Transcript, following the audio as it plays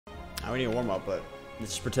Now we need a warm up, but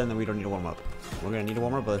let's just pretend that we don't need a warm up. We're gonna need a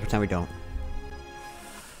warm up, but let's pretend we don't.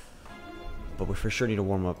 But we for sure need a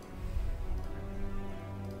warm up.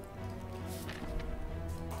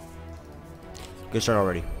 Good start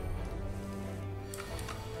already.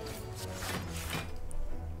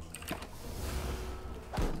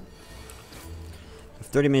 We have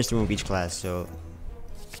 30 minutes to move each class, so.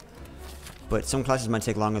 But some classes might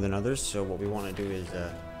take longer than others, so what we want to do is.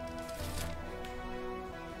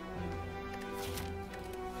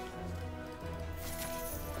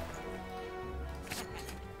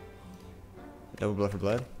 Double blood for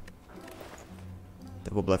blood.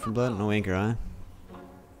 Double blood for blood. No anchor, huh?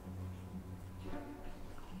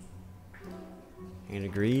 And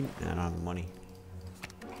agreed. I don't have the money.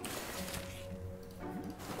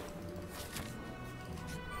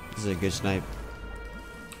 This is a good snipe.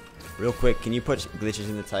 Real quick, can you put glitches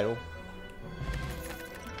in the title?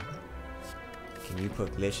 Can you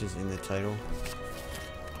put glitches in the title?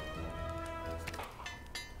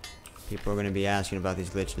 People are going to be asking about these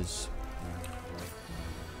glitches.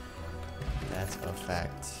 That's a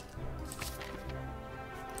fact.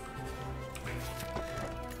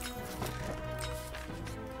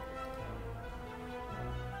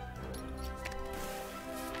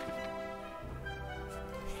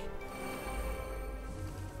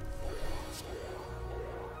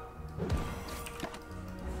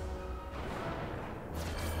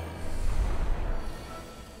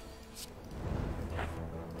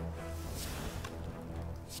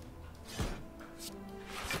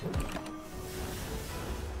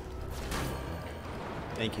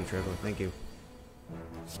 Thank you, Trevor. Thank you.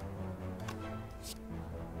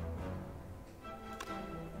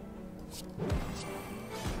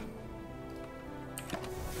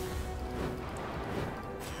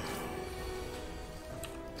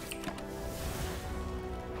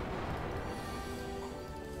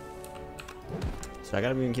 So I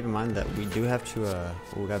gotta keep in mind that we do have to,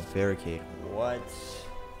 we got barricade. What?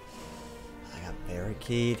 I got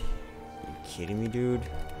barricade? Are you kidding me, dude?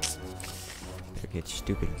 Barricade's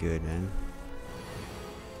stupid good, man.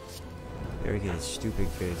 Barricade is stupid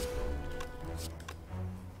good.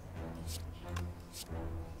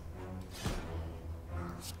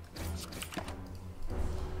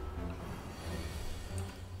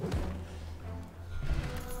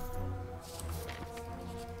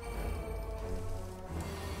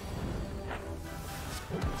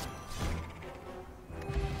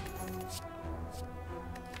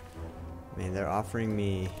 Man, they're offering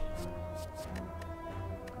me.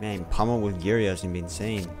 Man, pummel with Gyria is gonna be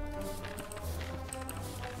insane.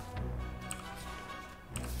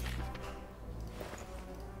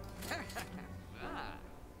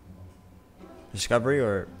 Discovery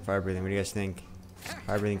or fire breathing? What do you guys think?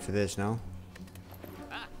 Fire breathing for this, no?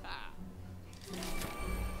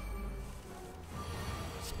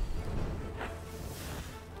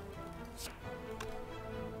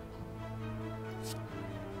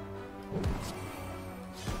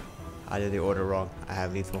 I did the order wrong. I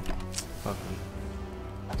have lethal. Fuck me.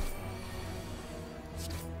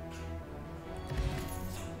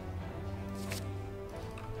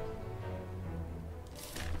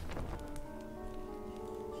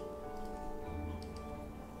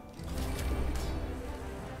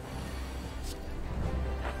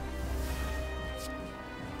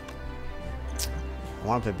 I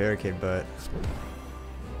want to play barricade, but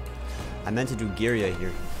I meant to do Gyria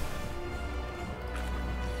here.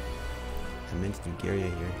 I meant to do Gyria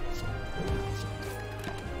here.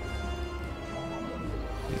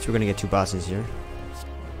 At least we're gonna get 2 bosses here.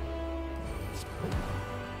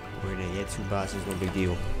 We're gonna get 2 bosses, no big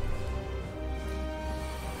deal.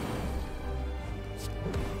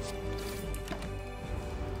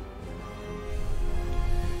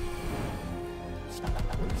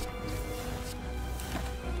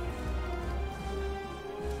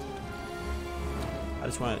 I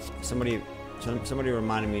just want somebody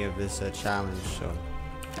reminded me of this challenge, so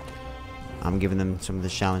I'm giving them some of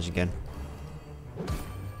this challenge again.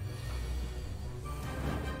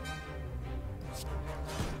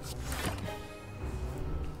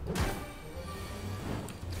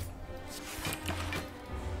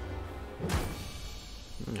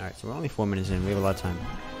 Alright, so we're only 4 minutes in. We have a lot of time.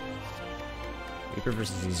 Reaper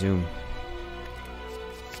versus Zoom.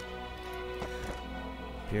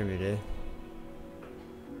 Pyramid, eh?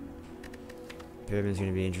 Pyramid's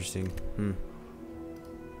gonna be interesting.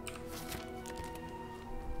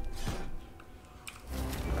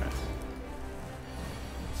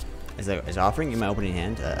 Right. Is offering in my opening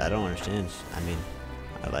hand? I don't understand. I mean,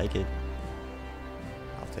 I like it.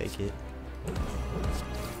 I'll take it.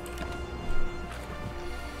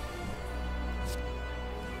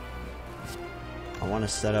 I want to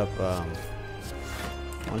set up. I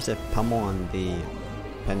want to set pummel on the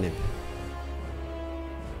pendant.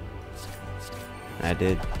 I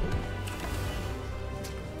did.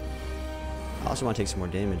 I also want to take some more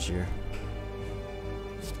damage here.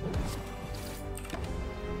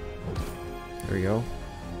 There we go.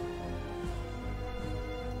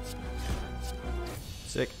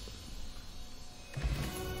 Sick.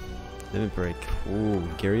 Limit break. Ooh,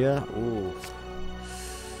 Giria. Ooh.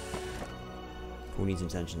 Who needs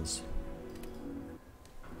intentions?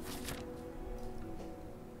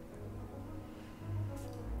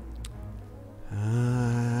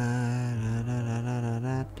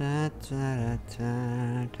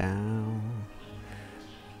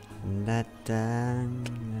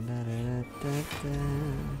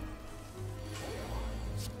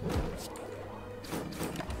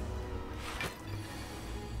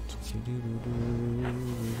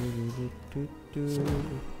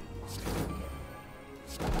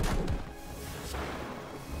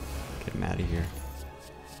 Get him out of here.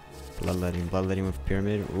 Bloodletting with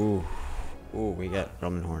pyramid. Ooh. Ooh, we got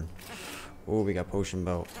Roman Horn. Ooh, we got Potion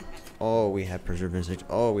Belt. Oh, we had Preserve Instinct.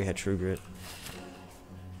 Oh, we had True Grit.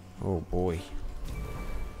 Oh boy.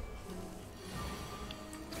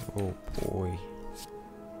 Oh boy.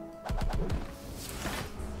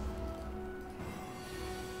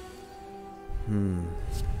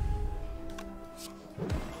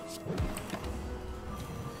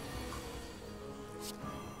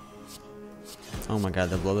 Oh my god,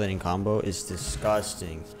 the bloodletting combo is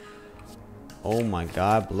disgusting. Oh my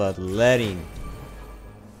god, bloodletting.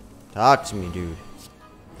 Talk to me, dude.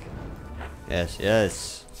 Yes,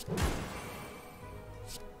 yes.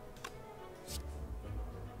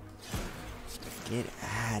 Get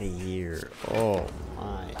out of here. Oh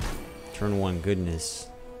my. Turn 1 goodness.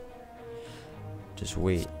 Just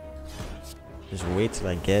wait. Just wait till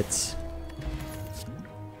I get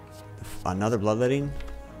another bloodletting.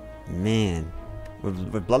 Man.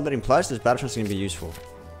 With bloodletting plus, this battle is going to be useful.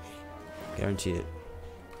 Guarantee it.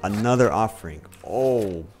 Another offering.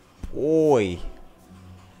 Oh boy.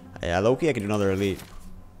 Yeah, Loki, I can do another elite.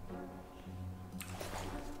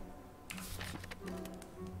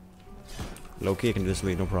 Loki, I can do this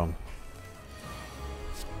elite, no problem.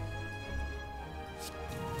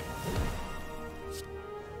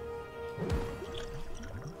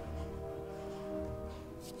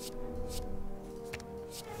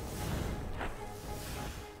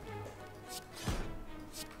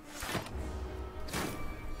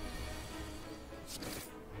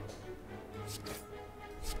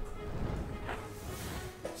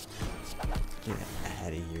 Get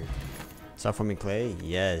out of here. Stop forming clay?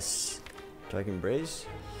 Yes. Dragon Brace?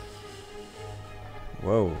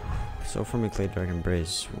 Whoa. So forming clay, Dragon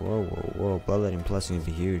Brace. Whoa, whoa, whoa. Bloodletting plus is gonna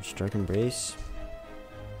be huge. Dragon Brace?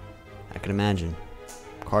 I can imagine.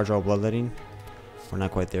 Card draw bloodletting? We're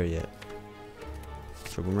not quite there yet.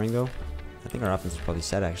 So Boomerang go? I think our offense is probably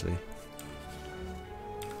set actually.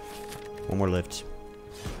 One more lift.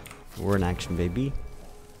 We're in action, baby.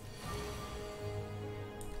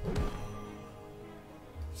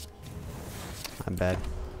 I'm bad.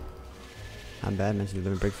 I'm bad. Meant to do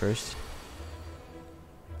limit break first.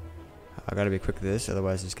 I gotta be quick with this,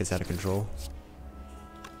 otherwise this gets out of control.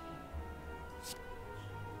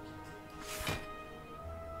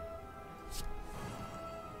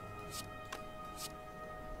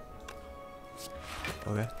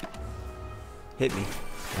 Okay. Hit me.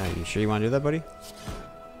 Alright, you sure you want to do that, buddy?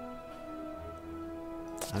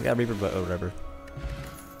 I've got Reaper, but oh, whatever.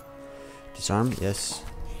 Disarm? Yes.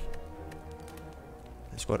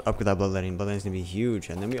 Let's go upgrade that bloodletting. Bloodletting's gonna be huge,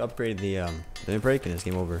 and then we upgrade the limit break, and it's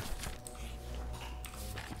game over.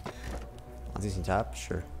 Unceasing top,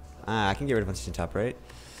 sure. I can get rid of unceasing top, right?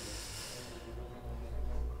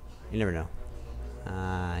 You never know.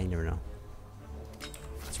 You never know.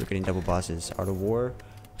 So we're getting double bosses. Art of War.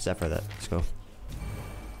 Set for that. Let's go.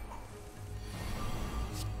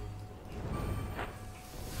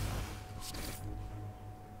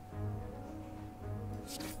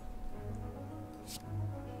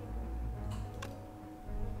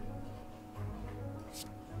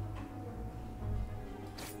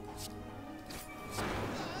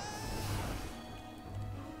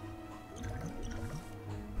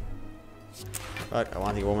 Fuck, I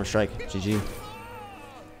want to get one more strike. GG.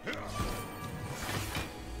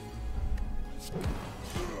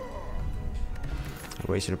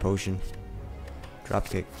 I wasted a potion. Drop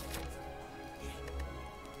kick.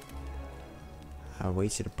 I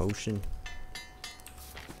wasted a potion.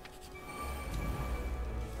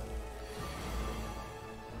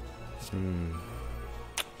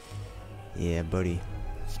 Yeah, buddy.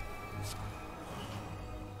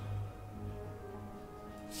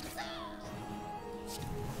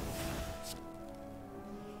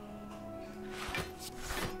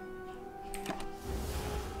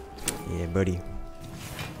 Yeah, buddy.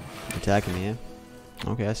 Attacking me, yeah?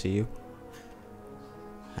 Okay, I see you.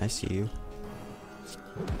 I see you.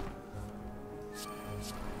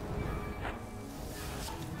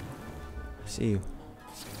 I see you.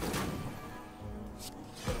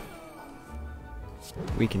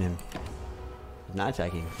 Weaken him. He's not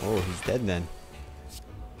attacking. Oh, he's dead then.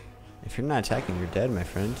 If you're not attacking, you're dead, my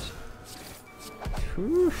friends.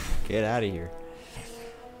 Whew, get out of here.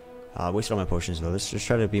 I wasted all my potions though. Let's just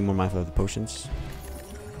try to be more mindful of the potions.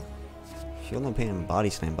 Feel no pain and body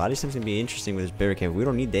slam. Body slam's gonna be interesting with this barricade. We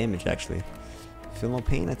don't need damage actually. Feel no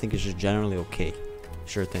pain, I think is just generally okay.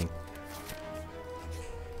 Sure thing.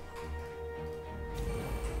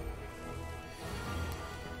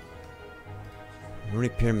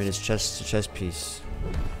 Runic pyramid is chest to chest piece.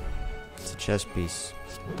 It's a chest piece.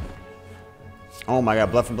 Oh my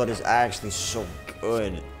god, Blood for Blood is actually so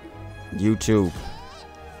good. YouTube.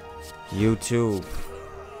 YouTube.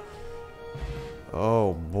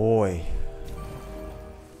 Oh boy.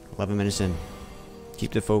 11 minutes in.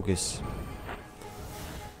 Keep the focus.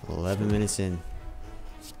 11 minutes in.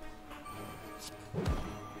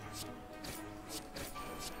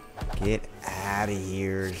 Get out of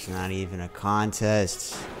here. It's not even a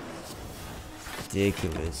contest.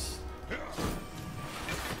 Ridiculous.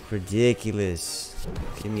 Ridiculous.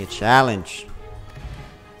 Give me a challenge.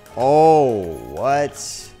 Oh, what?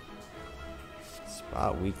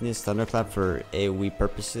 Spot weakness. Thunderclap for AoE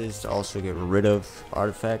purposes to also get rid of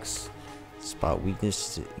artifacts. Spot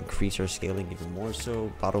weakness to increase our scaling even more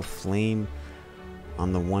so. Bottle flame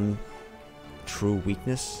on the one true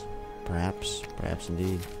weakness. Perhaps. Perhaps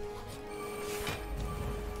indeed.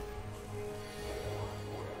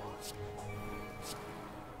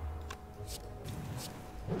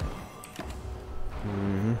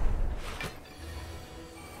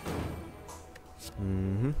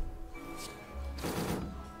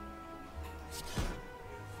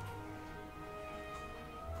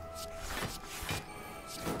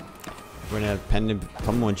 We're gonna have pendant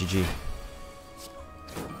pummel and GG.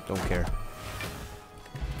 Don't care.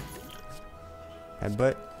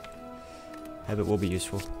 Headbutt. Headbutt will be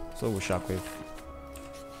useful. So will shockwave.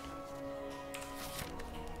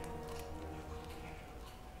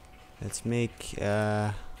 Let's make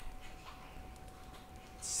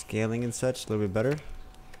scaling and such a little bit better.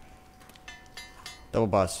 Double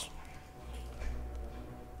boss.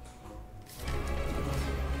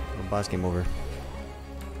 Double boss, game over.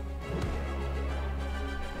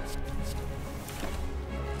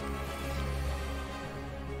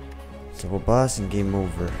 Double boss and game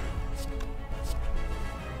over.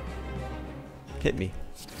 Hit me.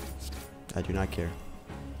 I do not care.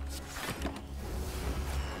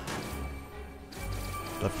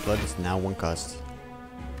 Blood for Blood is now one cost.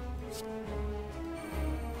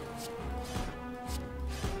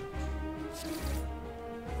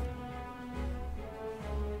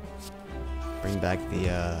 Bring back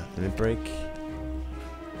the limit break.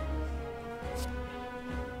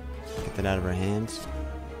 Get that out of our hands.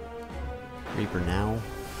 Reaper now.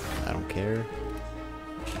 I don't care.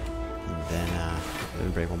 And then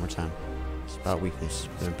limit break one more time. Spot weakness.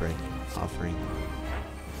 Limit break. Offering.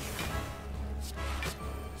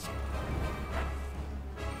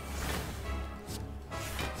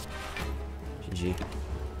 GG.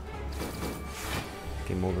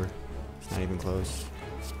 Game over. It's not even close.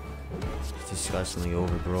 It's disgustingly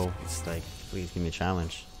over, bro. It's like, please give me a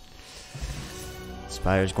challenge.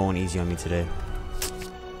 Spire's going easy on me today.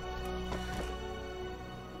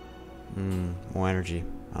 More energy.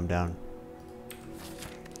 I'm down.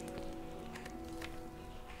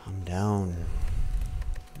 I'm down.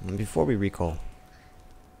 And before we recall,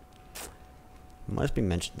 it must be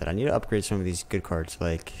mentioned that I need to upgrade some of these good cards,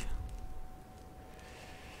 like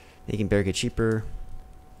making barricade cheaper.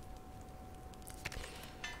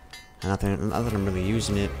 Not that I'm really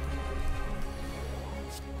using it.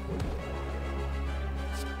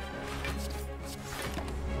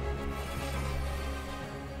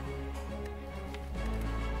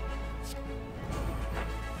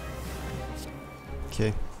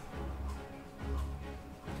 Okay.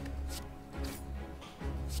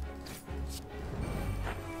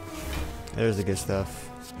 There's the good stuff.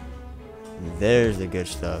 There's the good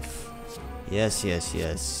stuff. Yes, yes,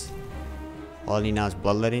 yes. All I need now is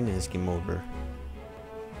bloodletting and it's game over.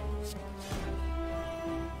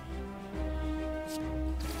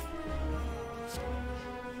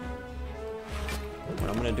 What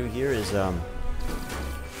I'm gonna do here is I'm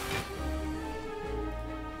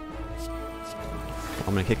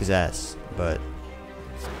gonna kick his ass, but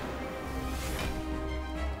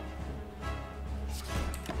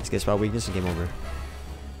get spot weakness and game over.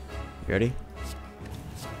 You ready?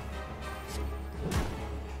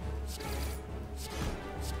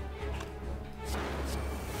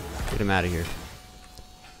 Get him out of here.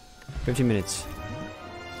 15 minutes.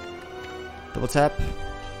 Double tap.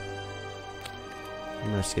 I'm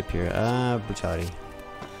gonna skip here. Brutality.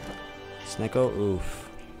 Snecko, oof.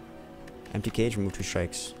 Empty cage, remove 2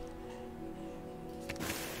 strikes.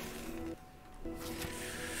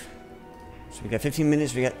 So we got 15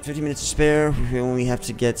 minutes. We got 15 minutes to spare. We only have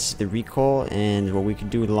to get the recall, and what we can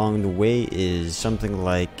do along the way is something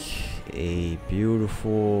like a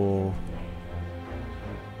beautiful.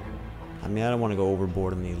 I mean, I don't want to go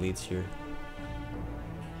overboard on the elites here.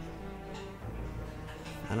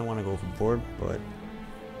 I don't want to go overboard, but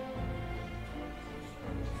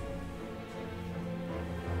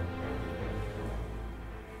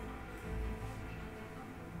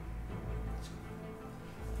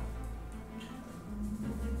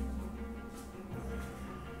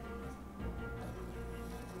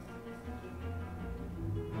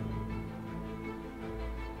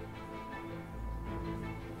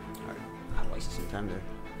some time there.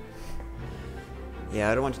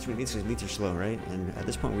 Yeah, I don't want to do elites because elites are slow, right? And at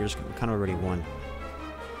this point, we're just kind of already won.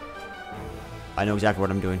 I know exactly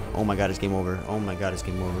what I'm doing. Oh my god, it's game over. Oh my god, it's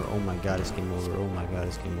game over. Oh my god, it's game over. Oh my god,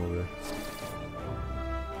 it's game over.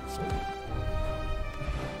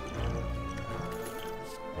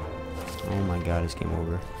 Oh my god, it's game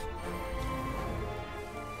over.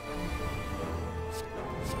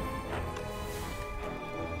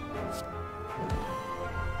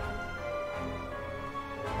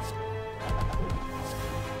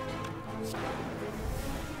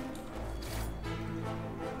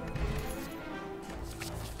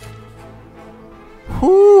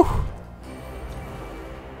 Whew.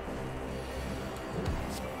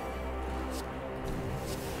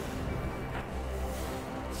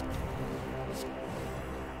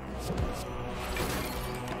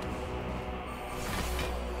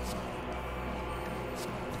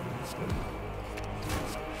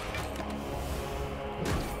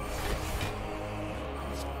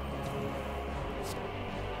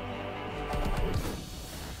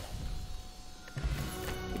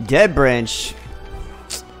 Dead branch.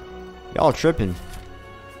 Y'all tripping.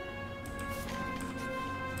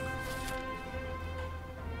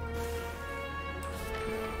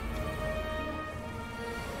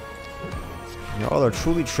 Y'all are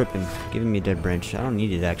truly tripping. Giving me a dead branch. I don't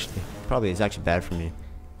need it actually. Probably it's actually bad for me.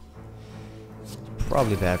 It's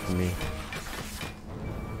probably bad for me.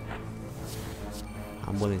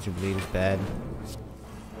 I'm willing to believe it's bad.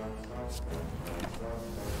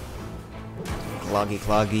 Cloggy,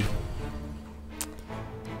 cloggy.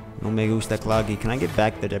 No me gusta cloggy. Can I get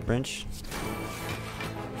back the dead branch?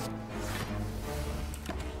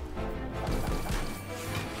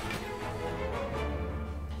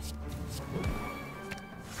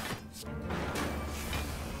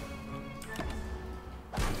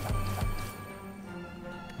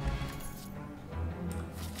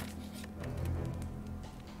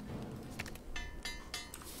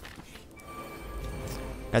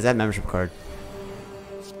 Guys, that membership card.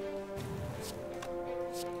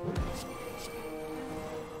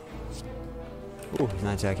 Ooh, he's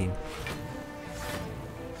not attacking.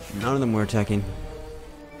 None of them were attacking.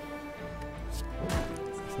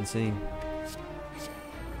 It's insane.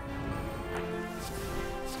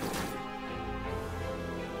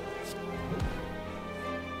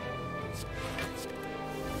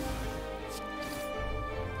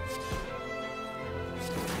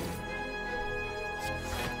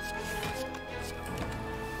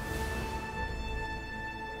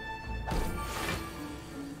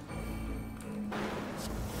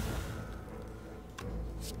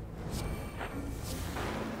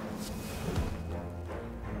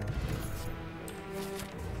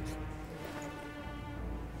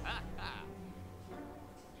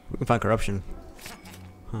 We can find corruption.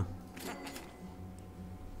 Huh.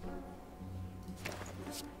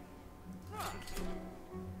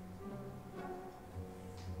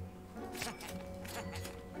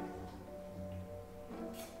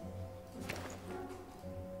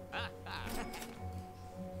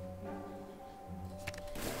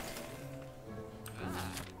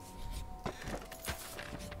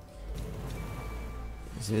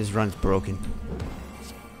 This run's broken.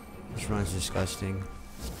 This run's disgusting.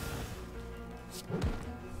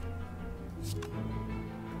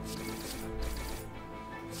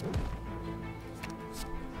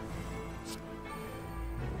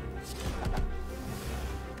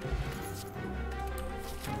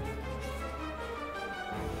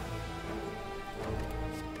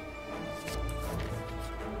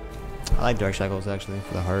 I like dark cycles actually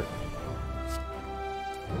for the heart.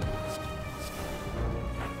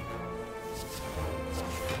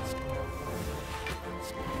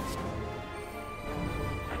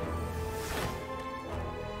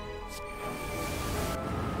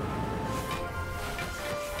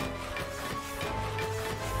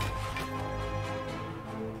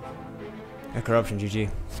 Corruption, GG.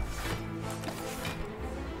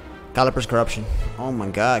 Calipers corruption. Oh my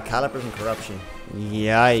god, calipers and corruption.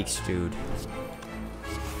 Yikes, dude.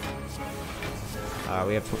 Alright,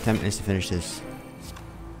 we have 10 minutes to finish this.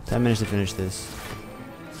 10 minutes to finish this.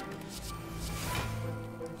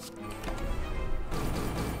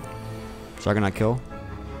 Juggernaut kill.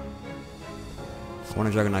 I want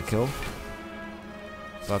a Juggernaut kill.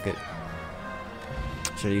 Fuck it.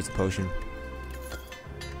 Should've used the potion.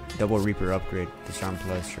 Double Reaper upgrade. Disarm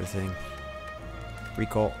plus, sure thing.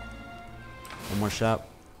 Recall. One more shot.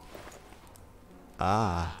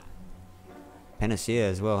 Ah. Panacea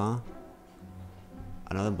as well, huh?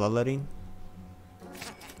 Another bloodletting?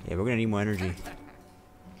 Yeah, we're gonna need more energy.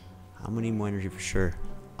 I'm gonna need more energy for sure.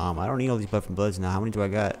 I don't need all these buff and bloods now. How many do I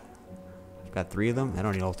got? I've got 3 of them. I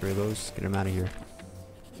don't need all 3 of those. Get them out of here.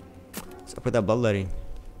 Let's put that bloodletting.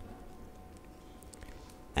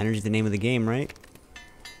 Energy's the name of the game, right?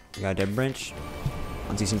 We got a dead branch.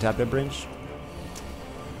 Unseen tap dead branch.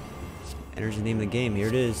 Energy the name of the game. Here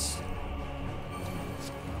it is.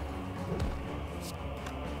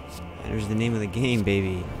 Energy the name of the game,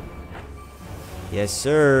 baby. Yes,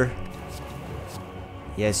 sir.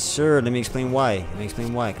 Yes, sir. Let me explain why. Let me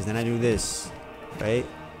explain why. Because then I do this. Right?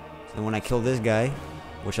 And when I kill this guy,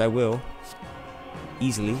 which I will,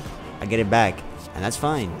 easily, I get it back. And that's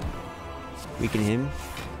fine. Weaken him.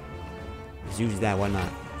 Just use that. Why not?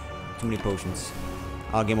 Too many potions.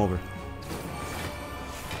 Oh, game over.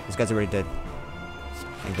 This guy's already dead.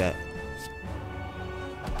 Like that.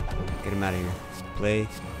 Get him out of here. Play,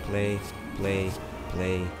 play, play,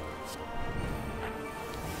 play.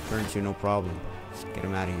 Turn to no problem. Get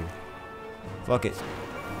him out of here. Fuck it.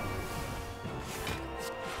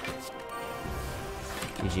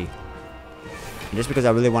 GG. And just because I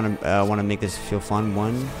really want to make this feel fun.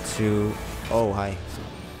 1, 2. Oh, hi.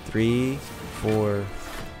 3, 4.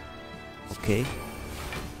 Okay.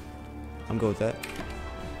 I'm good with that.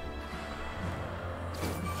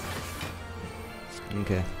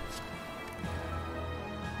 Okay.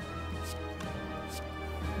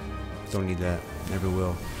 Don't need that. Never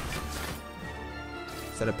will.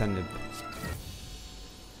 Set a pendant.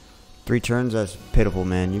 3 turns? That's pitiful,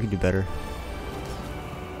 man. You can do better.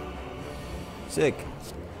 Sick.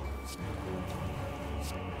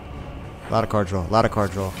 A lot of card draw. A lot of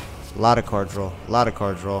card draw. A lot of card draw. A lot of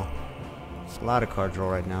card draw. A lot of card draw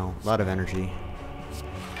right now. A lot of energy.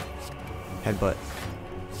 Headbutt.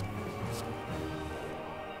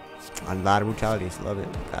 A lot of brutalities. Love it.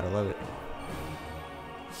 Gotta love it.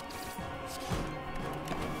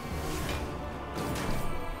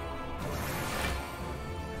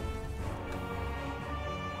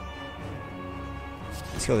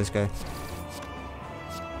 Let's kill this guy.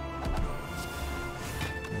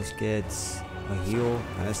 Let's get a heal.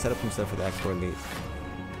 And let's set up some stuff for the X4 late.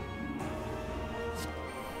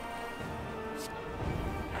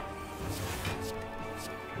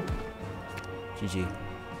 GG.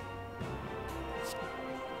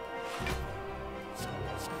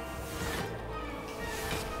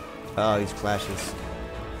 Oh, these flashes.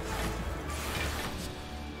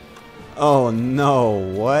 Oh no,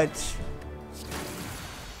 what?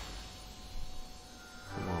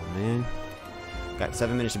 Come on, man. Got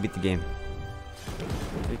 7 minutes to beat the game.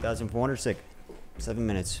 3,400, sick. 7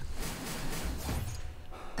 minutes.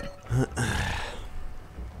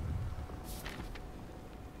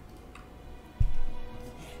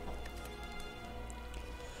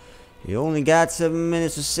 You only got 7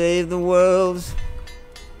 minutes to save the world.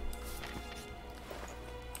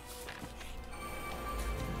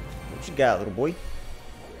 What you got, little boy?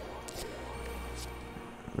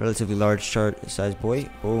 Relatively large chart size boy.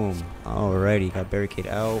 Boom. Alrighty, got barricade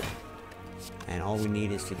out. And all we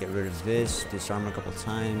need is to get rid of this, disarm a couple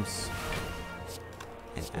times,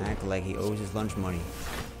 and act like he owes his lunch money.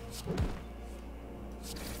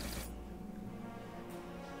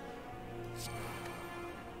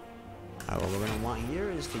 What we're gonna want here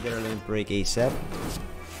is to get our limit break ASAP.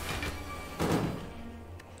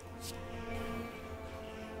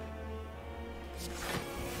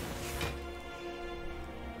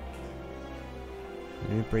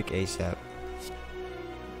 Limit break ASAP.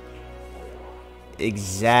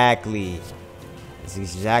 Exactly. That's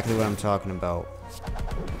exactly what I'm talking about.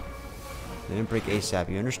 Limit break ASAP.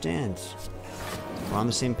 You understand? We're on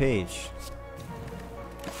the same page.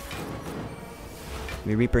 Let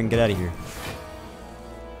me Reaper and get out of here.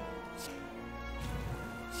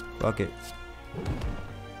 Fuck it.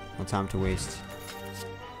 No time to waste.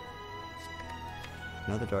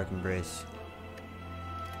 Another Dark Embrace.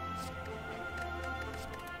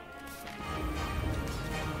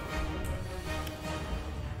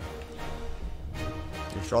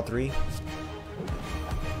 Just draw 3.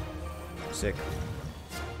 Sick.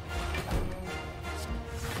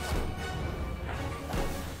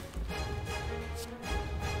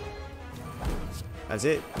 That's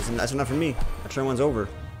it. That's enough for me. My turn one's over.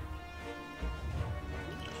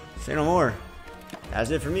 Say no more.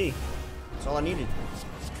 That's it for me. That's all I needed.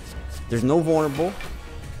 There's no vulnerable.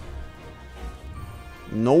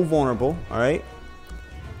 No vulnerable. Alright.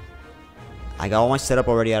 I got all my setup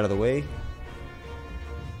already out of the way.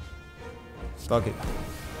 Fuck it.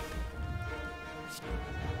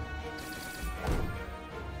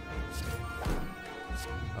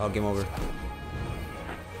 Oh, game over.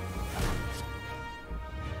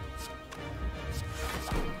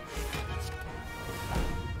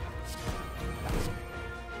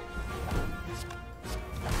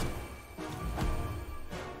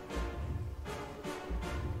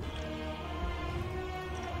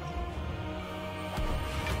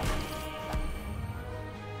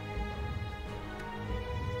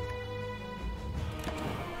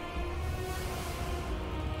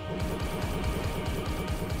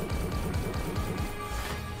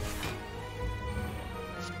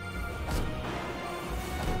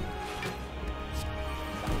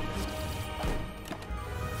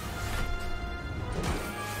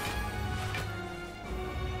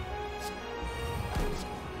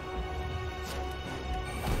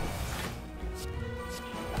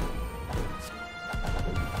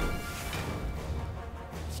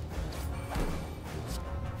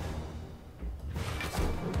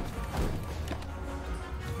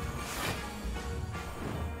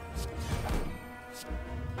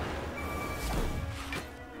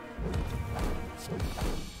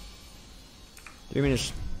 Three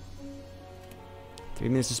minutes. 3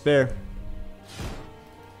 minutes to spare.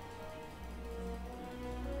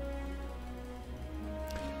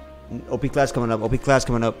 OP class coming up. OP class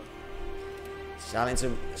coming up. Silence a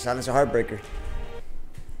heartbreaker.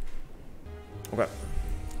 Okay.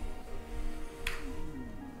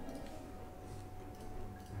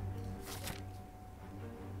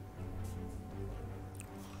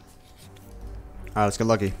 Alright, let's get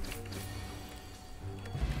lucky.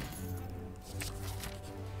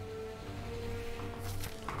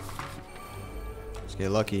 Let's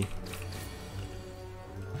get lucky.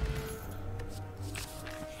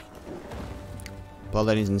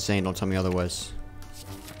 Bloodletting's insane, don't tell me otherwise.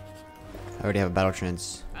 I already have a battle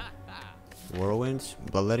trance. Whirlwinds?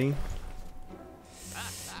 Bloodletting?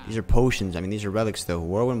 These are potions, I mean these are relics though.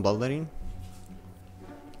 Whirlwind Bloodletting?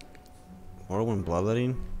 Whirlwind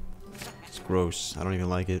Bloodletting? It's gross. I don't even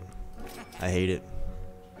like it. I hate it.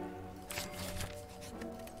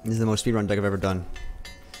 This is the most speedrun deck I've ever done.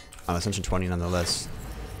 On Ascension 20 nonetheless.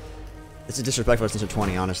 This is disrespectful to Ascension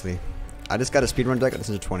 20, honestly. I just got a speedrun deck on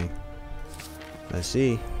Ascension 20. Let's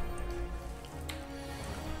see.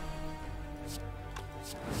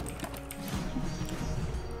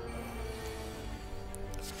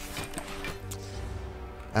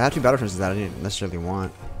 I have 2 battle trances that I didn't necessarily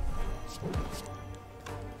want.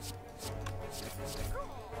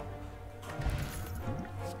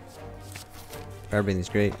 Fire breathing's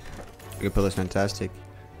great. Good pillar's fantastic.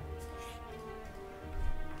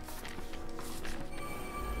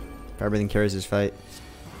 Fire breathing carries this fight.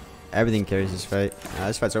 Everything carries this fight.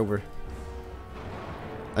 This fight's over.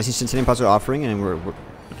 I see Centennial Puzzle offering, and the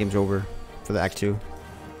game's over for the Act 2.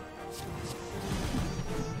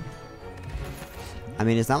 I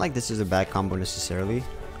mean, it's not like this is a bad combo necessarily.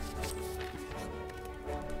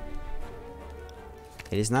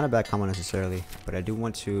 It is not a bad combo necessarily, but I do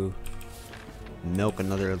want to milk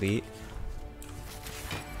another elite.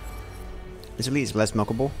 This elite is less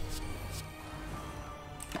milkable.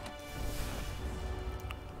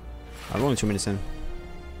 I'm only 2 minutes in.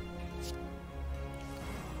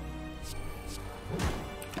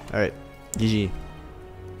 Alright, GG.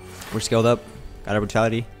 We're scaled up. Got our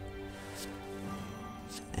brutality.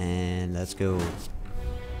 And let's go.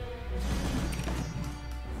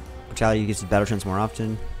 Brutality gets his battle trance more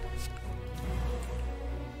often.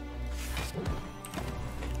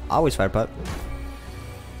 Always fire putt.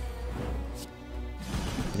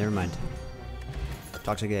 Never mind.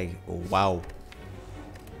 Toxic egg. Oh, wow.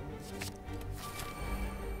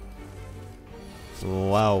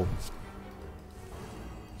 Wow.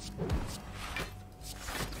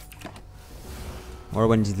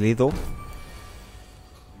 Whirlwind's lethal.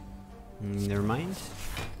 Never mind.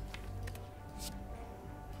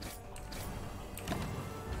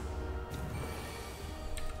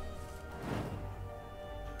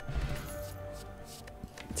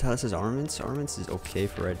 Tell us his armaments. Armaments is okay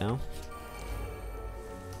for right now.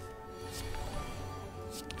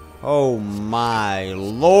 Oh my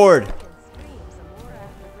lord!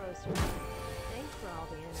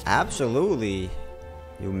 Absolutely.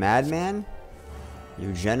 You madman?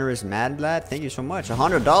 You generous mad lad? Thank you so much.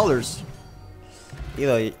 $100.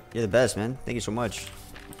 Elo, you're the best, man. Thank you so much.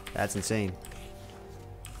 That's insane.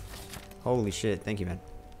 Holy shit. Thank you, man.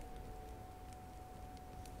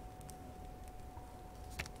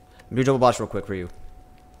 Let me do double boss real quick for you.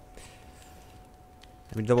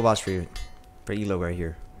 Let me double boss for you. For Elo right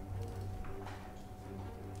here.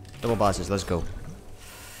 Double bosses. Let's go.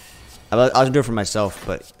 I was gonna do it for myself,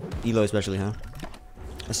 but Elo especially, huh?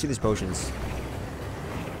 Let's see these potions.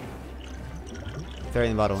 Fairy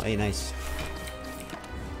in the bottle. Hey, nice.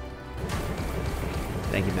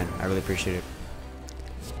 Thank you, man. I really appreciate it.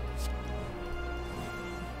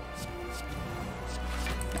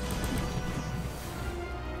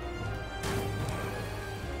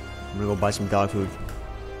 I'm gonna go buy some dog food.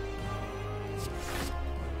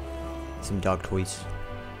 Some dog toys.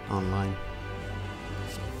 Online.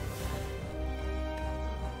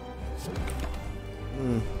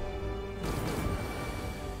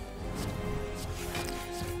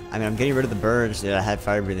 I mean, I'm getting rid of the birds that I had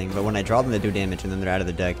fire breathing, but when I draw them, they do damage, and then they're out of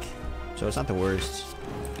the deck. So it's not the worst.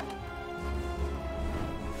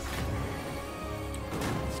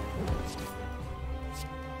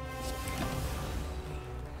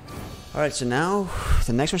 Alright, so now,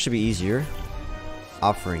 the next one should be easier.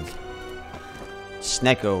 Offering.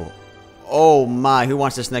 Snecko. Oh my, who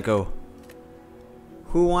wants the Snecko?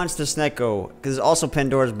 Who wants the Snecko? Because it's also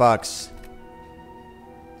Pandora's box.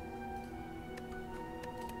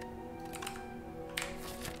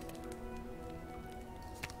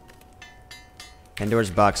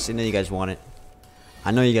 Pandora's box. I know you guys want it.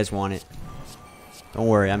 I know you guys want it. Don't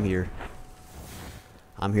worry, I'm here.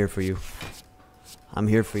 I'm here for you. I'm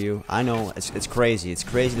here for you. I know, it's crazy. It's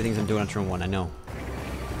crazy the things I'm doing on turn 1, I know.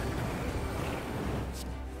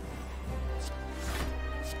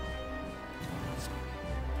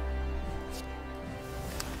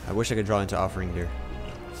 I wish I could draw into offering here.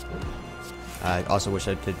 I also wish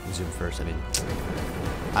I did zoom first. I mean,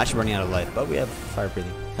 I'm actually running out of life, but we have fire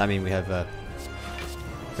breathing. I mean, we have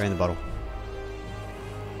fire in the bottle.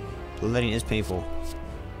 Bloodletting is painful.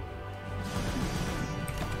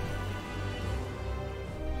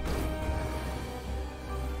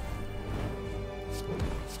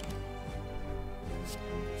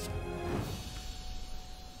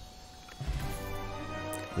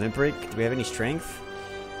 Limp break. Do we have any strength?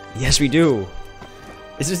 Yes, we do.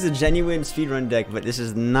 This is a genuine speedrun deck, but this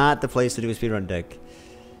is not the place to do a speedrun deck.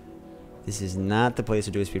 This is not the place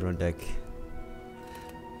to do a speedrun deck.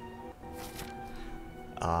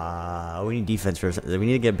 We need defense first. We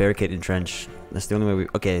need to get barricade and trench. That's the only way we...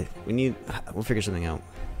 Okay, we'll figure something out.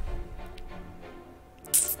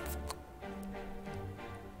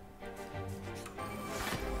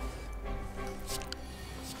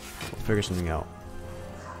 We'll figure something out.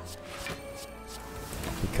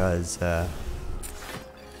 Because,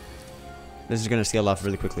 this is gonna scale off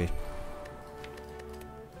really quickly.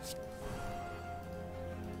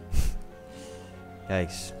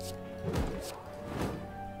 Yikes.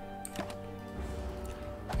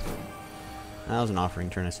 That was an offering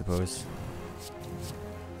turn, I suppose.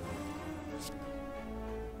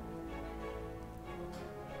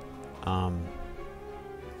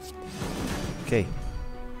 Okay.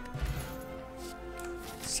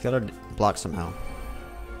 Scalar block somehow.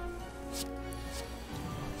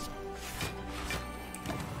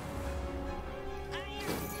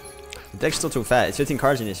 The deck's still too fat. It's 15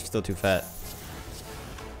 cards and it's still too fat.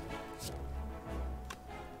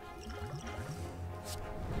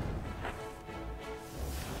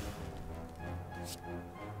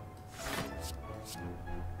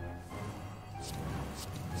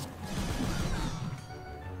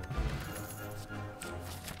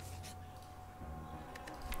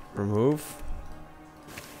 Remove.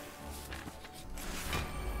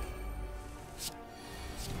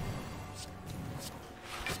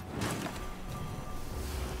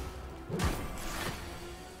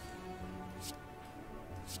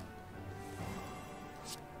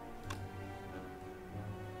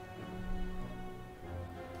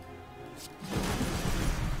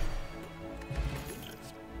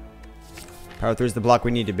 Power 3 is the block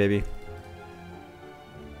we needed, baby.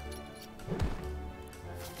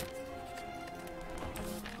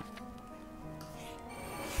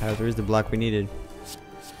 Power 3 is the block we needed.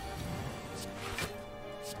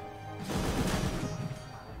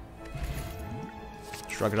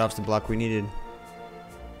 Shrug it off the block we needed.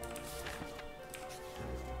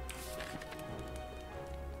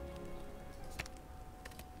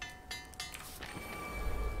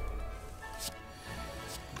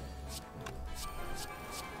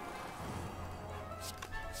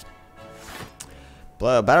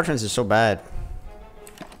 Battle trance is so bad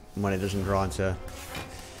when it doesn't draw into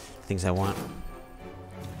things I want.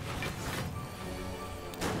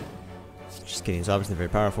 Just kidding, it's obviously very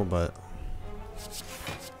powerful, but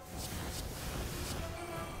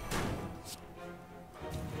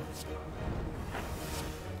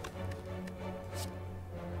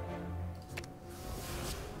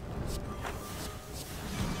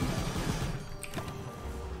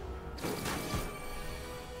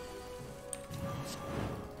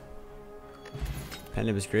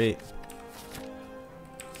Panda was great.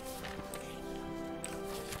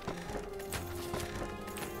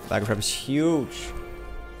 Bagger prep is huge.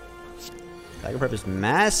 Bagger prep is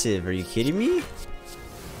massive. Are you kidding me?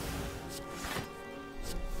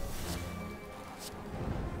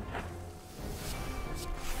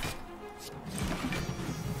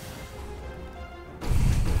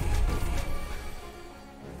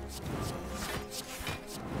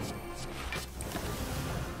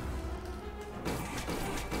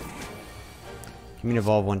 Give me an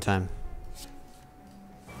evolve one time.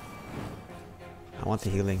 I want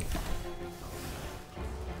the healing.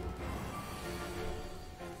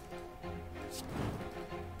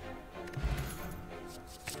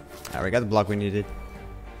 Alright, we got the block we needed.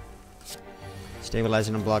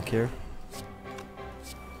 Stabilizing the block here.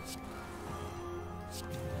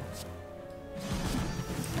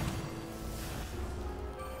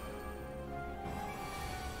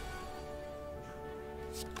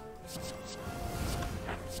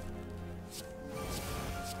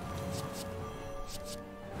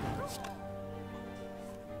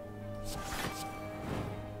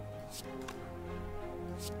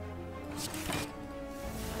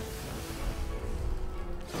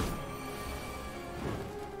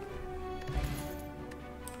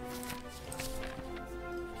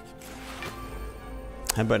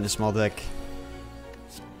 Headbutt in a small deck.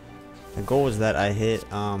 The goal is that I hit,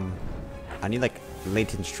 I need like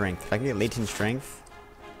latent strength. If I can get latent strength,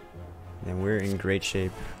 then we're in great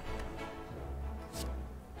shape.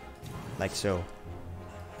 Like so.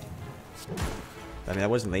 I mean, that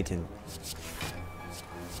wasn't latent.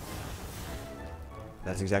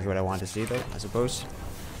 That's exactly what I wanted to see though, I suppose.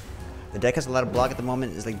 The deck has a lot of block at the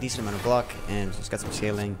moment. It's like decent amount of block, and it's got some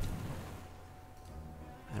scaling.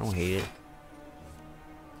 I don't hate it.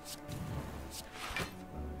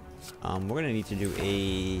 We're gonna need to do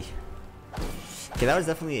a... Okay, that was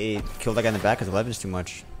definitely a kill that guy in the back because 11 is too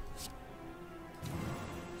much.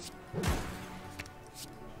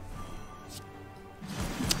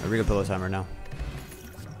 A real pillow timer now.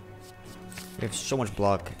 We have so much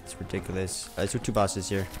block, it's ridiculous. Let's do 2 bosses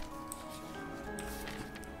here.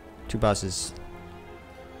 2 bosses.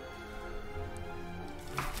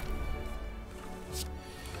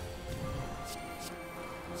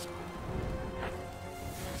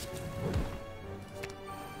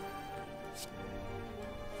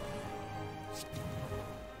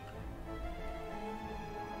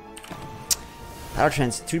 Battle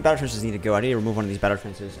trance. 2 battle trances need to go. I need to remove one of these battle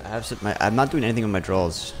trances. I have some, I'm not doing anything with my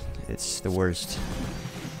draws. It's the worst.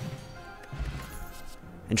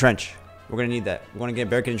 Entrench. We're gonna need that. We're gonna get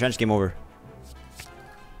barricade entrench. Game over.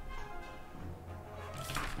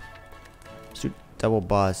 Let's do double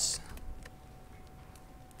boss.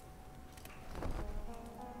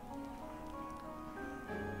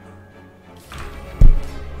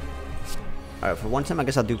 Alright, for one time I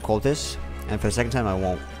guess I'll do cultist, and for the second time I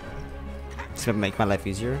won't. It's gonna make my life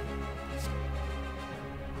easier.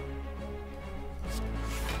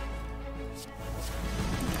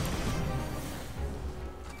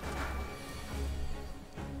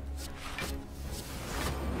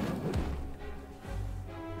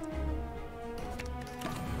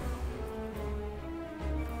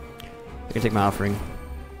 I can take my offering.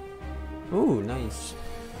 Ooh, nice.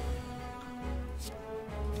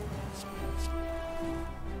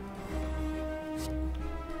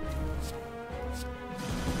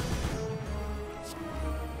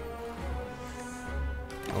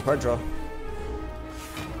 Oh, card draw.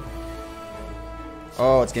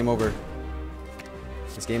 Oh, it's game over.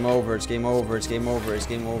 It's game over. It's game over. It's game over. It's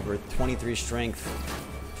game over. 23 strength.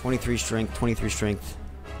 23 strength. 23 strength.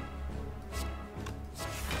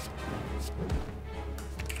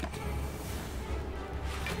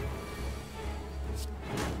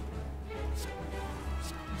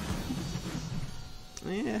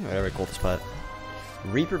 Yeah, whatever. Cultist spot.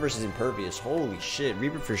 Reaper versus Impervious. Holy shit.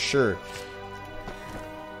 Reaper for sure.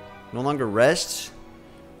 No longer rest.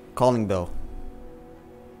 Calling bell.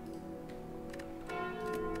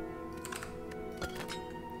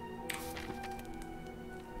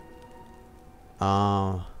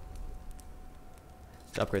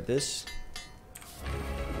 Let's upgrade this.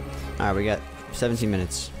 Alright, we got 17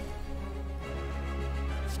 minutes.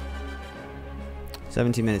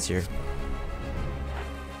 17 minutes here.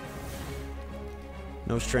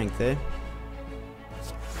 No strength, eh?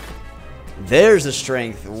 There's the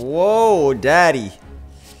strength. Whoa, daddy.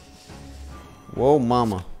 Whoa,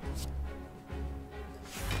 mama.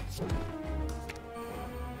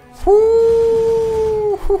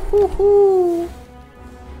 Whoo, hoo, hoo, hoo.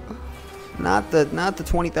 Not the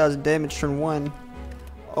 20,000 damage turn 1.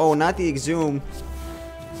 Oh, not the exhume.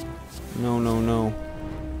 No, no, no.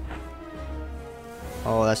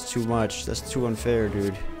 Oh, that's too much. That's too unfair,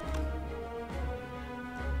 dude.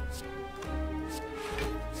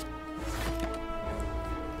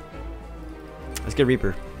 Let's get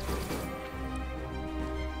Reaper.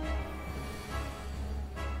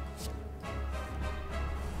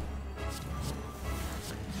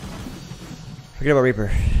 Forget about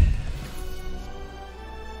Reaper.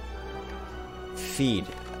 Feed.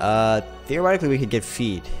 Theoretically we could get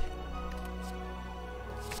feed.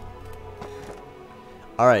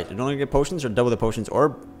 Alright, don't only get potions or double the potions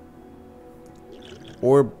or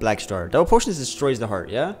Black Star. Double potions destroys the heart,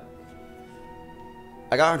 yeah?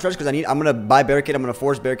 I got Entrenched because I'm gonna buy Barricade. I'm gonna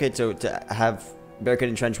force Barricade to have Barricade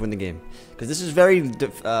and Trench win the game. Because this is very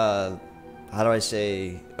how do I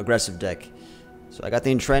say, aggressive deck. So I got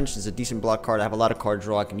the Entrenched. It's a decent block card. I have a lot of card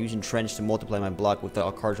draw. I can use Entrenched to multiply my block with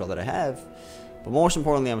the card draw that I have. But most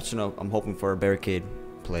importantly, I'm hoping for a Barricade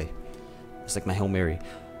play. It's like my Hail Mary.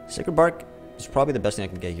 Sacred Bark is probably the best thing I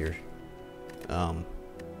can get here.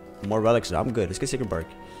 More relics. I'm good. Let's get Sacred Bark.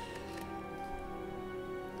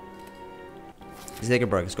 Sacred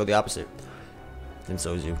Bark. Let's go the opposite. Then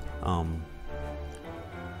Sozu.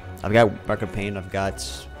 I've got Bark of Pain. I've got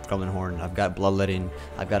Goblin Horn. I've got Bloodletting.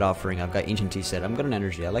 I've got Offering. I've got Ancient Tea Set. I'm good on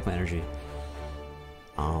energy. I like my energy.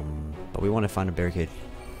 But we want to find a Barricade.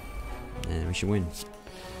 And we should win.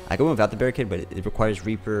 I can win without the Barricade, but it requires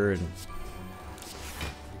Reaper and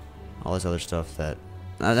all this other stuff that...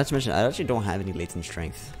 not to mention, I actually don't have any latent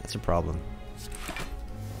strength. That's a problem.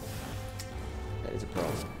 That is a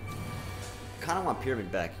problem. I kind of want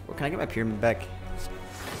Pyramid back. Well, can I get my Pyramid back?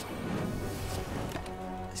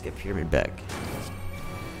 Let's get Pyramid back.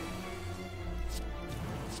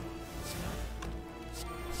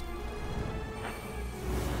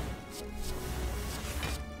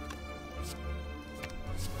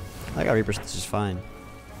 I got Reaper, this is fine.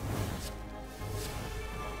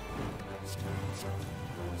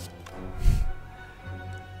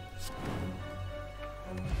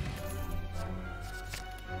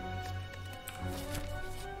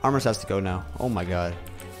 Armors has to go now. Oh my god.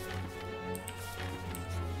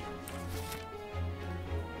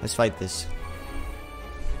 Let's fight this.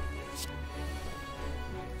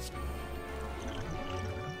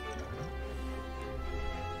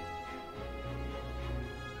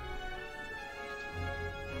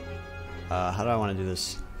 How do I want to do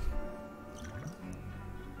this?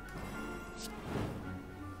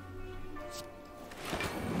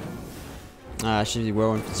 Should be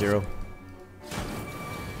Whirlwind for 0.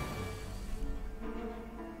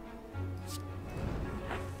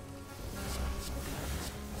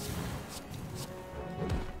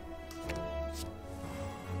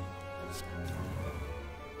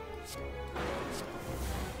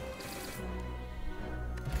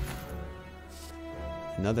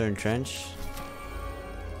 Another Entrench.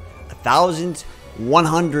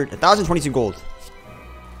 1,122 gold.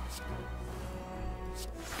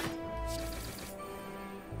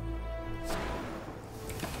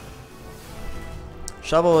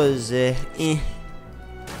 Shovel is Evolve.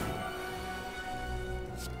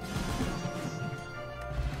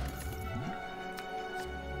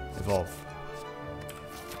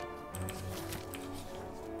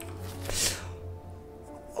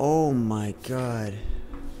 Oh my god.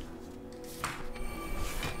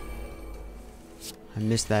 I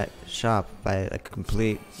missed that shop by like a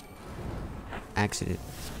complete accident.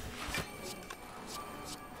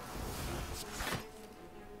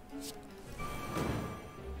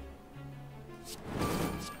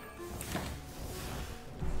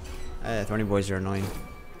 Thorny boys are annoying.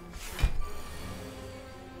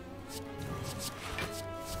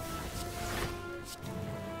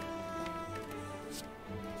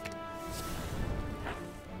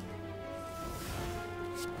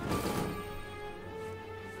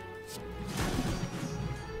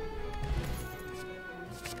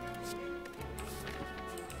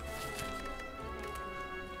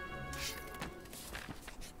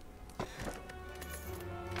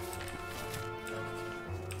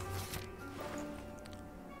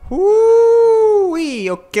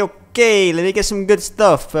 Woo-wee. Okay, okay. Let me get some good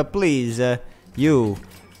stuff, please. You.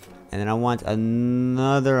 And then I want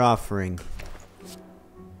another offering.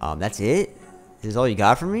 That's it? This is all you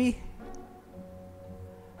got for me?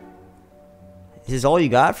 This is all you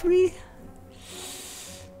got for me?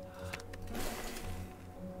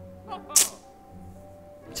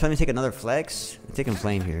 So let me take another flex. I'm taking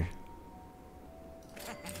flame here.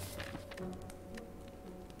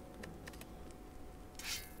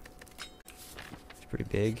 It's pretty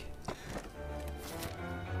big.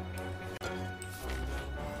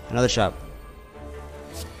 Another shop.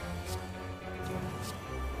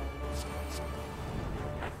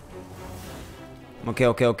 Okay,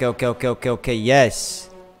 okay, okay, okay, okay, okay, okay. Yes.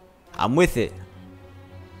 I'm with it.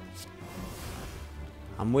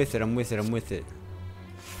 I'm with it, I'm with it, I'm with it.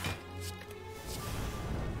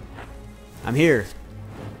 I'm here.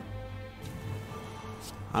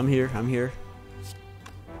 I'm here, I'm here.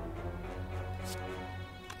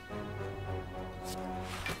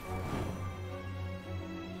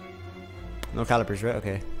 No calipers, right?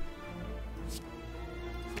 Okay.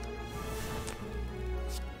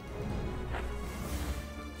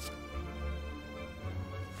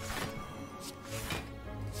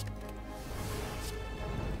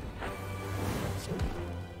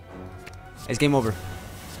 It's game over.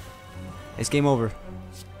 It's game over.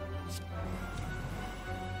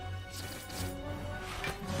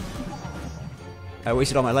 I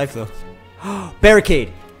wasted all my life though.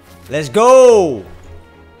 Barricade! Let's go!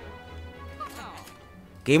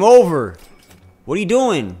 Game over! What are you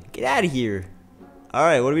doing? Get out of here.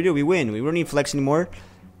 Alright, what do? We win. We don't need flex anymore.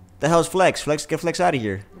 The hell's flex? Get flex out of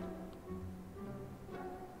here.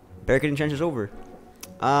 Barricade and trench is over.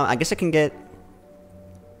 I guess I can get...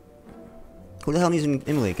 Who the hell needs an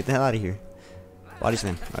immolate? Get the hell out of here. Body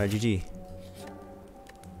slam. Alright, GG.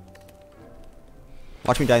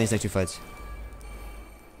 Watch me die in these next two fights.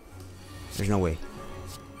 There's no way.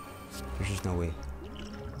 There's just no way.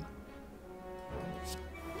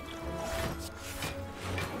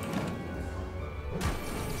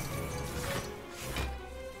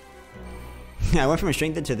 I went from a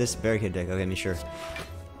strength to this barricade deck. Okay, I mean, sure,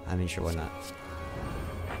 why not?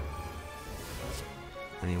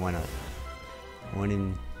 I mean, why not?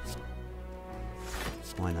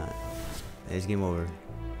 Why not? It's game over.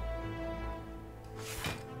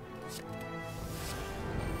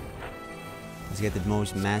 Let's get the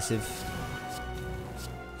most massive.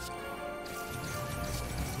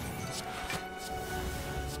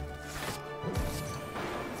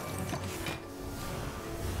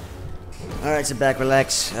 Alright, sit back,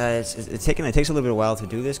 relax. It takes a little bit of a while to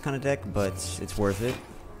do this kind of deck, but it's worth it.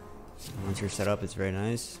 Once you're set up, it's very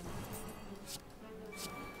nice.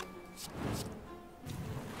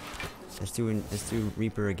 Let's do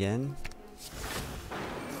Reaper again.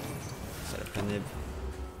 Set up Pendib.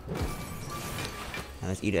 Now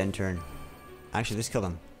let's eat end turn. Actually, let's kill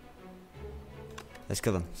them. Let's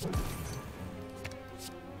kill them.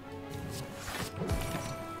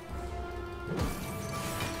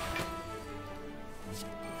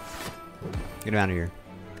 Get him out of here.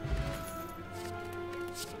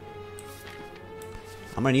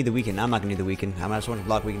 I'm gonna need the weaken. I'm not gonna need the weaken. I'm not supposed to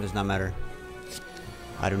block weaken, does not matter.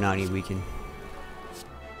 I do not need weaken.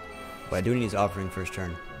 What I do need is offering first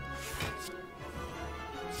turn.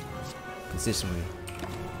 Consistently.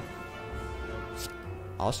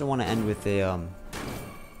 I also want to end with a I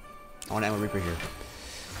want to end with Reaper here.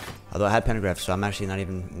 Although I had Pentagraph, so I'm actually not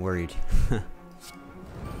even worried.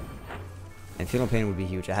 And Feel No Pain would be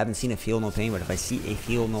huge. I haven't seen a Feel No Pain, but if I see a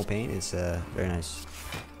Feel No Pain, it's very nice.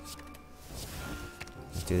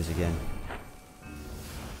 Let's do this again.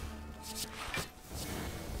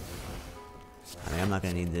 I mean, I'm not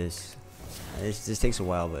gonna need this. This takes a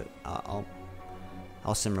while, but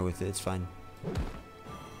I'll simmer with it. It's fine.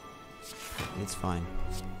 It's fine.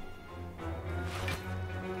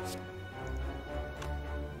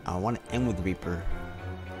 I want to end with Reaper.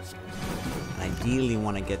 I ideally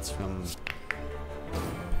want to get some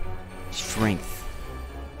strength.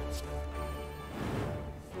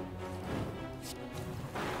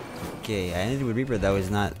 Okay, I ended with Reaper. That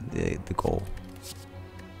was not the goal.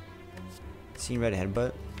 Seen red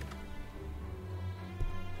headbutt.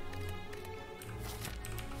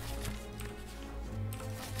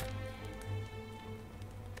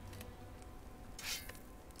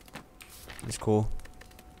 That's cool.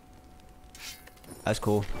 That's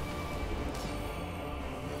cool.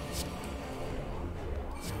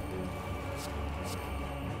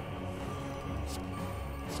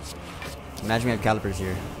 Imagine we have calipers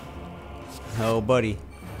here. Oh, buddy.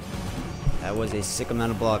 That was a sick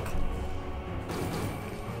amount of block.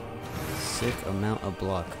 sick amount of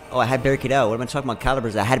block. Oh, I had barricade out. What am I talking about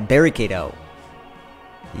calibers? I had barricade out.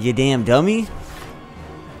 You damn dummy.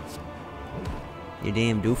 You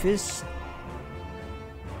damn doofus.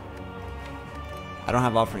 I don't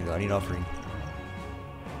have offering though. I need offering.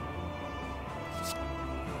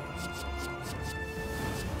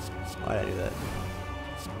 Why did I do that?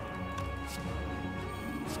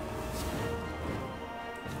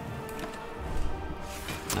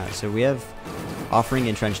 Alright, so we have offering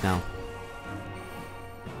entrenched now.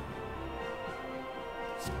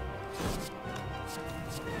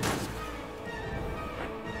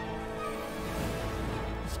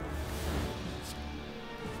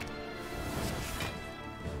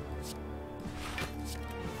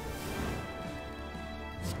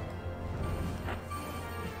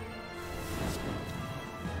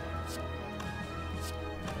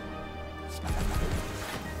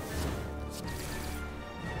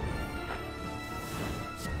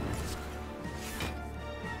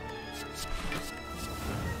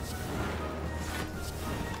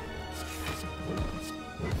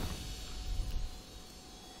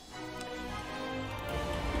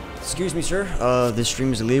 Excuse me, sir. This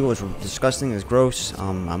stream is illegal. It's disgusting. It's gross.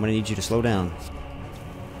 I'm gonna need you to slow down.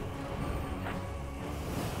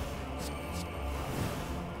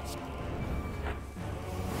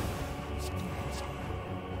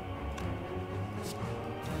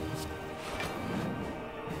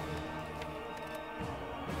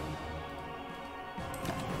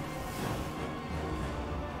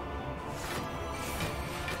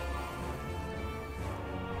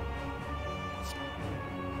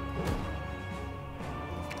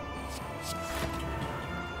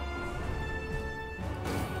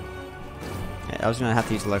 I was gonna have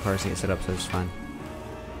to use the light cards to get set up, so it's fine.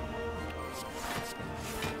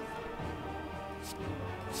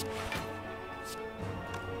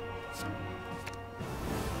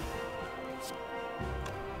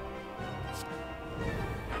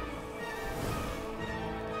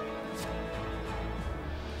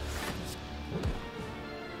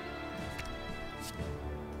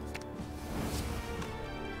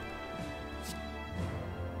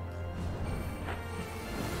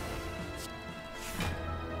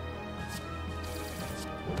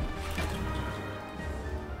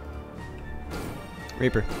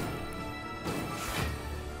 Reaper.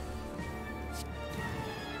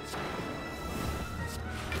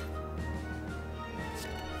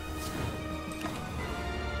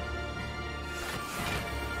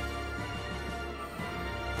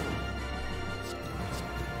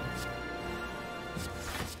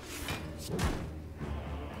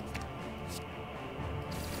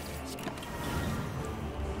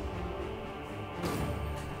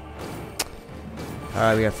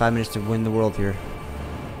 Alright, we got 5 minutes to win the world here.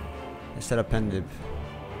 Set up Pendib.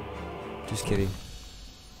 Just kidding.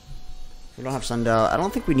 We don't have Sundial. I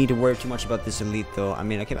don't think we need to worry too much about this elite though. I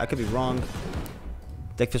mean, I could be wrong.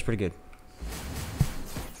 Deck feels pretty good.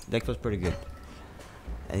 Deck feels pretty good.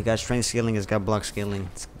 It's got strength scaling, it's got block scaling,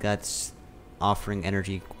 it's got offering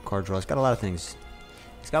energy card draw. It's got a lot of things.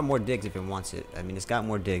 It's got more digs if it wants it. I mean, it's got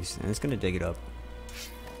more digs and it's gonna dig it up.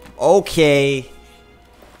 Okay.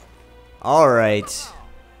 Alright.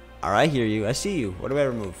 Alright, I hear you. I see you. What do I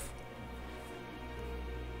remove?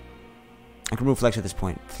 I can remove Flex at this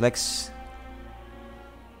point. Flex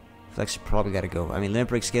probably gotta go. I mean, limit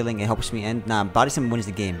break scaling, it helps me end. Nah, body slam wins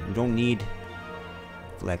the game. You don't need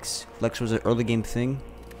Flex. Flex was an early game thing.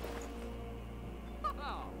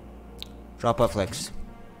 Drop out Flex.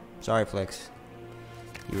 Sorry, Flex.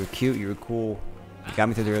 You were cute, you were cool. You got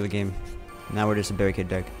me through the early game. Now we're just a barricade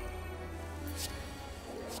deck.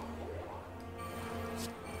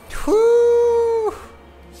 Whoo!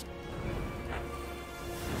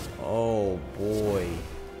 Oh boy.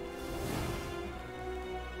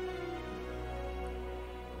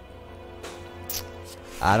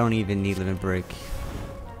 I don't even need limit break.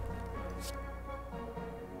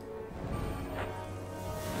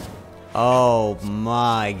 Oh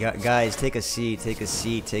my god, guys, take a seat, take a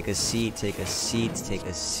seat, take a seat, take a seat, take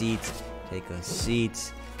a seat, take a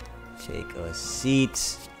seat, take a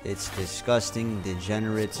seat. It's disgusting,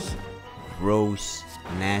 degenerate, gross,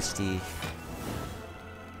 nasty.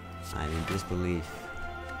 I'm in disbelief.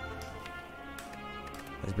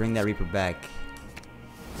 Let's bring that Reaper back.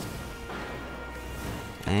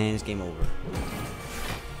 And it's game over.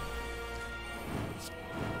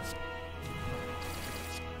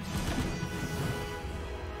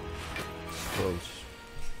 Close.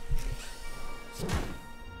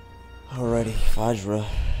 Alrighty, Vajra.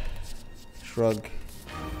 Shrug.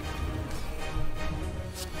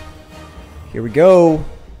 Here we go.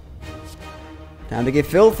 Time to get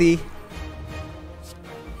filthy.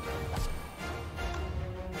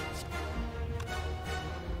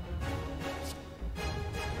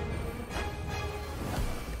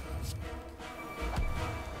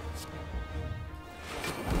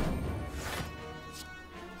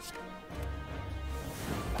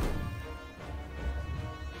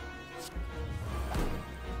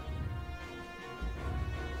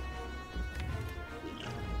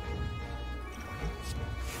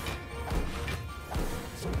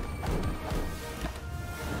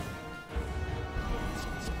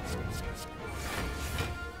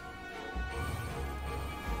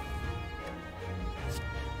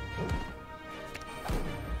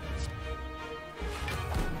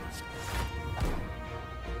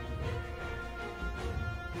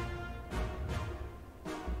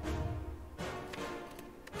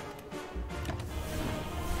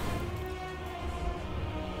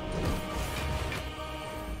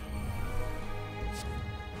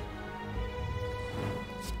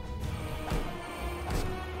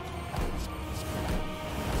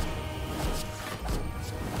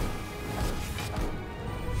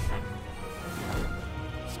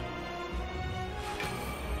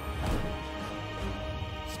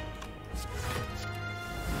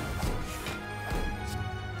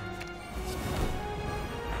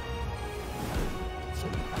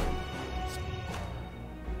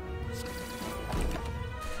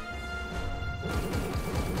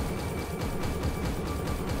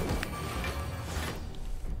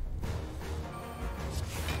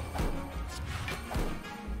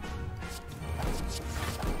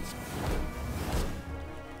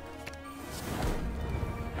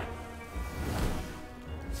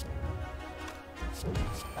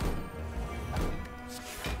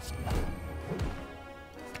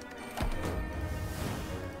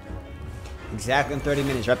 Exactly in 30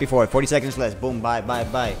 minutes, right before it. 40 seconds less. Boom, bye, bye,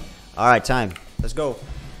 bye. Alright, time. Let's go.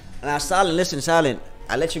 Now, Silent, listen, Silent.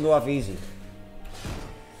 I let you go off easy.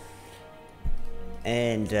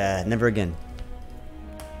 And, never again.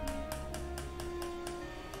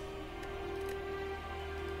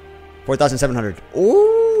 $4,700.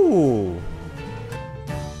 Ooh.